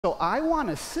So I want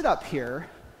to sit up here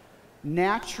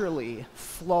naturally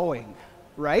flowing,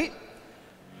 right?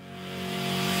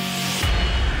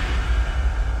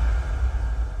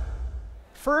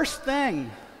 First thing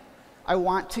I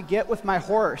want to get with my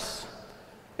horse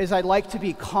is I'd like to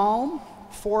be calm,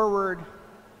 forward,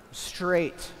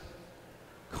 straight.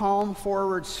 Calm,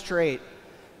 forward, straight.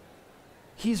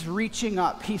 He's reaching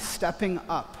up, he's stepping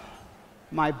up.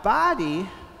 My body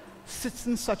sits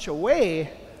in such a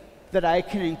way that I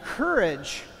can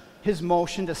encourage his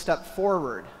motion to step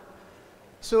forward.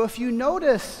 So if you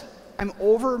notice, I'm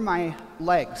over my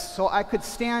legs. So I could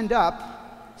stand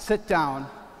up, sit down.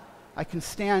 I can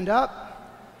stand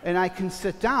up, and I can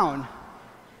sit down.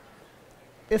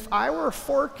 If I were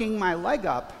forking my leg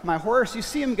up, my horse, you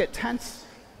see him get tense?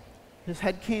 His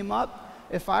head came up.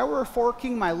 If I were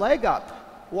forking my leg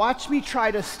up, watch me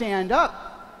try to stand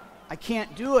up. I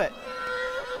can't do it.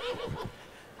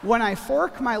 When I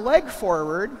fork my leg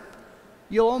forward,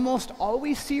 you'll almost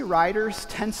always see riders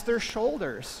tense their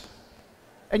shoulders.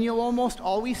 And you'll almost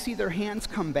always see their hands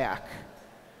come back.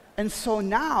 And so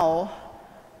now,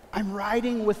 I'm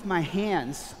riding with my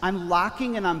hands. I'm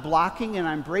locking and I'm blocking and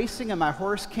I'm bracing, and my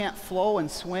horse can't flow and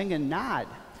swing and nod.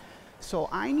 So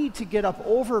I need to get up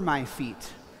over my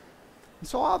feet. And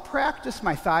so I'll practice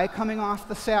my thigh coming off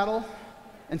the saddle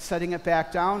and setting it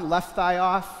back down, left thigh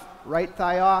off, right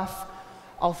thigh off.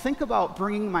 I'll think about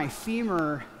bringing my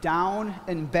femur down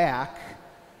and back,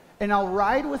 and I'll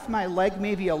ride with my leg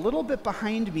maybe a little bit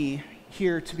behind me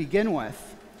here to begin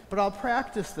with, but I'll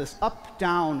practice this up,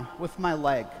 down with my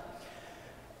leg.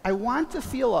 I want to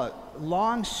feel a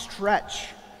long stretch.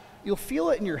 You'll feel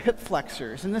it in your hip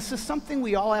flexors, and this is something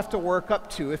we all have to work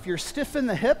up to. If you're stiff in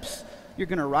the hips, you're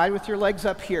going to ride with your legs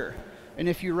up here. And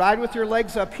if you ride with your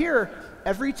legs up here,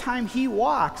 every time he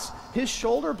walks, his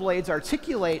shoulder blades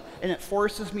articulate, and it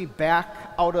forces me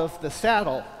back out of the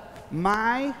saddle.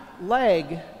 My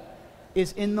leg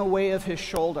is in the way of his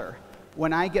shoulder.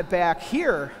 When I get back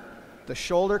here, the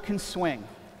shoulder can swing.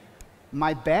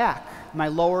 My back, my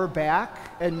lower back,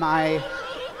 and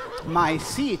my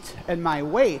seat and my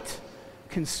weight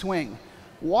can swing.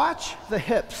 Watch the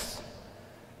hips.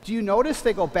 Do you notice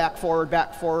they go back, forward,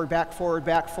 back, forward, back, forward,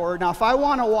 back, forward? Now, if I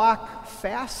want to walk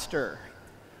faster,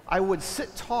 I would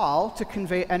sit tall to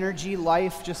convey energy,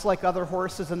 life, just like other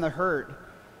horses in the herd.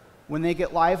 When they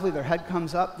get lively, their head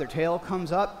comes up, their tail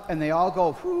comes up, and they all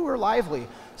go, whoo, we're lively.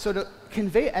 So to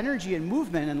convey energy and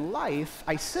movement and life,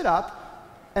 I sit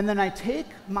up, and then I take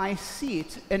my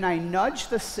seat, and I nudge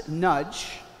the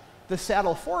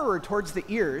saddle forward towards the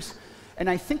ears, and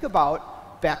I think about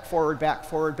back, forward, back,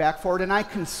 forward, back, forward, and I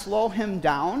can slow him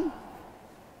down,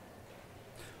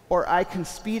 or I can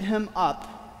speed him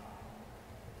up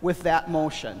with that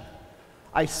motion.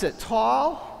 I sit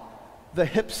tall, the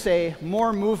hips say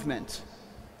more movement.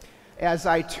 As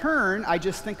I turn, I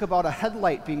just think about a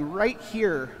headlight being right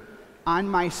here on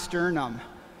my sternum,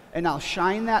 and I'll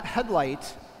shine that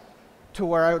headlight to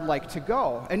where I would like to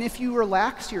go. And if you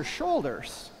relax your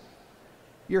shoulders,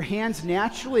 your hands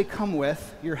naturally come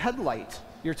with your headlight,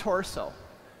 your torso,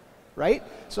 right?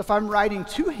 So if I'm riding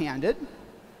two-handed,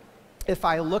 if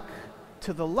I look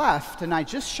to the left and I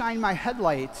just shine my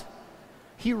headlight,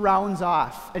 he rounds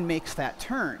off and makes that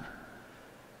turn.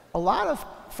 A lot of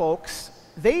folks,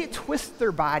 they twist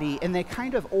their body and they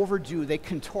kind of overdo, they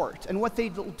contort. And what they'll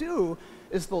do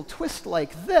is they'll twist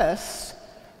like this,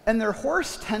 and their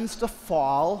horse tends to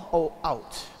fall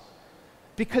out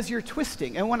because you're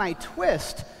twisting. And when I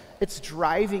twist, it's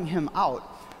driving him out.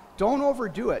 Don't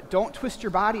overdo it. Don't twist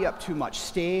your body up too much.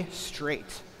 Stay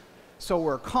straight. So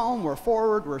we're calm, we're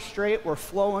forward, we're straight, we're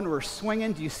flowing, we're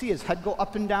swinging. Do you see his head go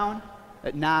up and down?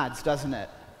 It nods, doesn't it?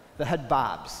 The head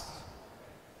bobs.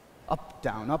 Up,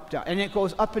 down, and it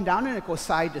goes up and down, and it goes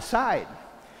side to side.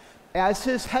 As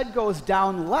his head goes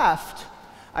down left,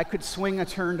 I could swing a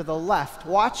turn to the left.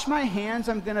 Watch my hands.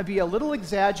 I'm going to be a little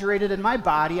exaggerated in my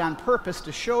body on purpose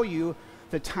to show you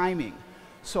the timing.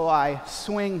 So I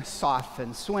swing,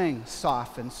 soften, swing,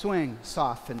 soften, swing,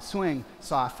 soften, swing,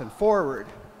 soften, forward,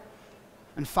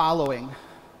 and following.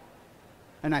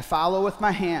 And I follow with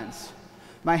my hands.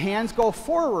 My hands go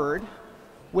forward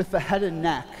with the head and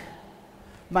neck.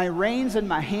 My reins and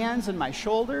my hands and my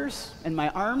shoulders and my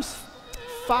arms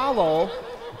follow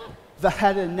the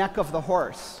head and neck of the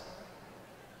horse.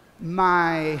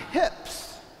 My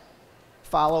hips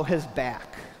follow his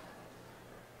back.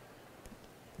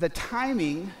 The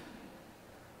timing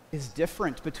is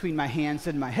different between my hands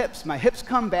and my hips. My hips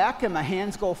come back and my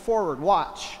hands go forward.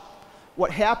 Watch. What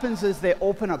happens is they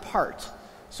open apart.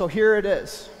 So here it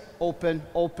is. Open,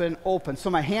 open, open. So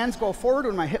my hands go forward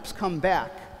when my hips come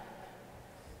back.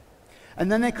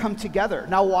 And then they come together.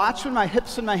 Now watch when my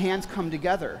hips and my hands come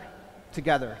together.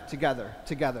 Together, together,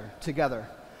 together, together.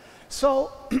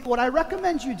 So what I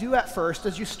recommend you do at first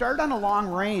is you start on a long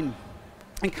rein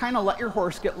and kind of let your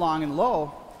horse get long and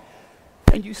low.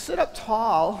 And you sit up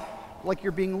tall like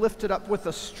you're being lifted up with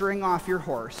a string off your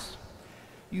horse.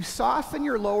 You soften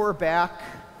your lower back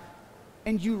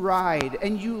and you ride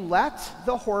and you let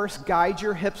the horse guide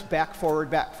your hips back, forward,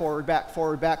 back, forward, back,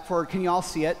 forward, back, forward. Can you all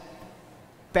see it?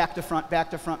 Back to front,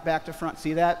 back to front, back to front.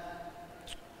 See that?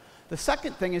 The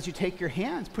second thing is you take your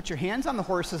hands, put your hands on the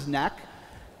horse's neck.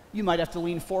 You might have to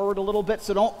lean forward a little bit,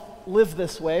 so don't live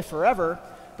this way forever.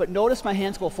 But notice my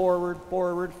hands go forward,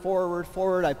 forward, forward,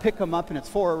 forward. I pick them up and it's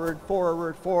forward,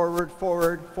 forward, forward,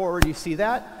 forward, forward. You see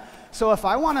that? So if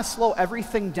I want to slow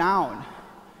everything down,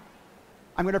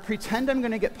 I'm going to pretend I'm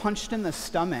going to get punched in the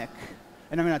stomach,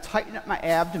 and I'm going to tighten up my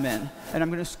abdomen, and I'm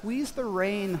going to squeeze the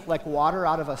rein like water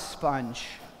out of a sponge.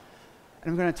 And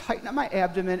I'm going to tighten up my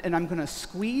abdomen, and I'm going to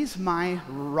squeeze my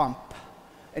rump.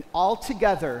 And all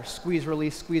together, squeeze,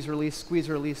 release, squeeze, release, squeeze,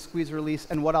 release, squeeze, release.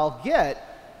 And what I'll get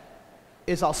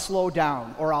is I'll slow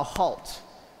down or I'll halt.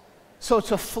 So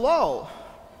to flow,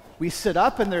 we sit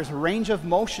up and there's range of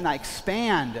motion. I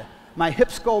expand. My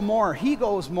hips go more. He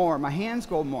goes more. My hands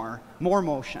go more. More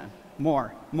motion.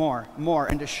 More, more, more.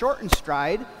 And to shorten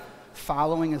stride,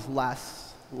 following is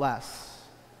less, less.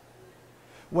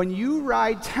 When you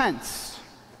ride tense,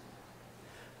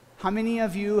 how many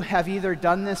of you have either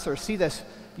done this or see this?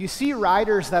 You see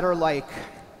riders that are like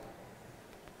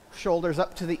shoulders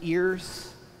up to the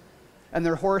ears, and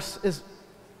their horse is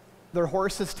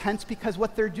tense because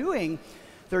what they're doing,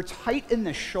 they're tight in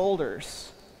the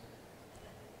shoulders.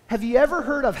 Have you ever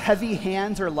heard of heavy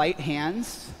hands or light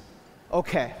hands?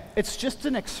 Okay, it's just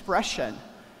an expression.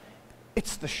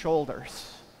 It's the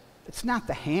shoulders. It's not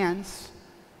the hands.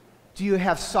 Do you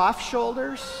have soft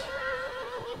shoulders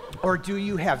or do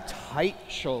you have tight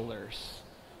shoulders?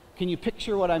 Can you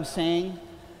picture what I'm saying?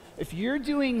 If you're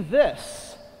doing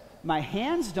this, my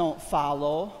hands don't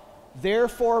follow,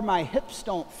 therefore my hips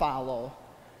don't follow.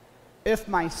 If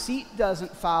my seat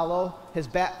doesn't follow, his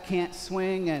back can't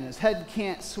swing and his head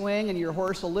can't swing, and your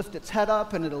horse will lift its head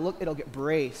up and it'll get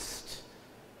braced.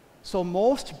 So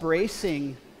most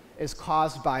bracing is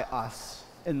caused by us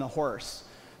in the horse.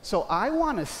 So I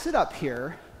want to sit up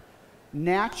here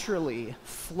naturally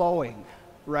flowing,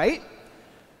 right?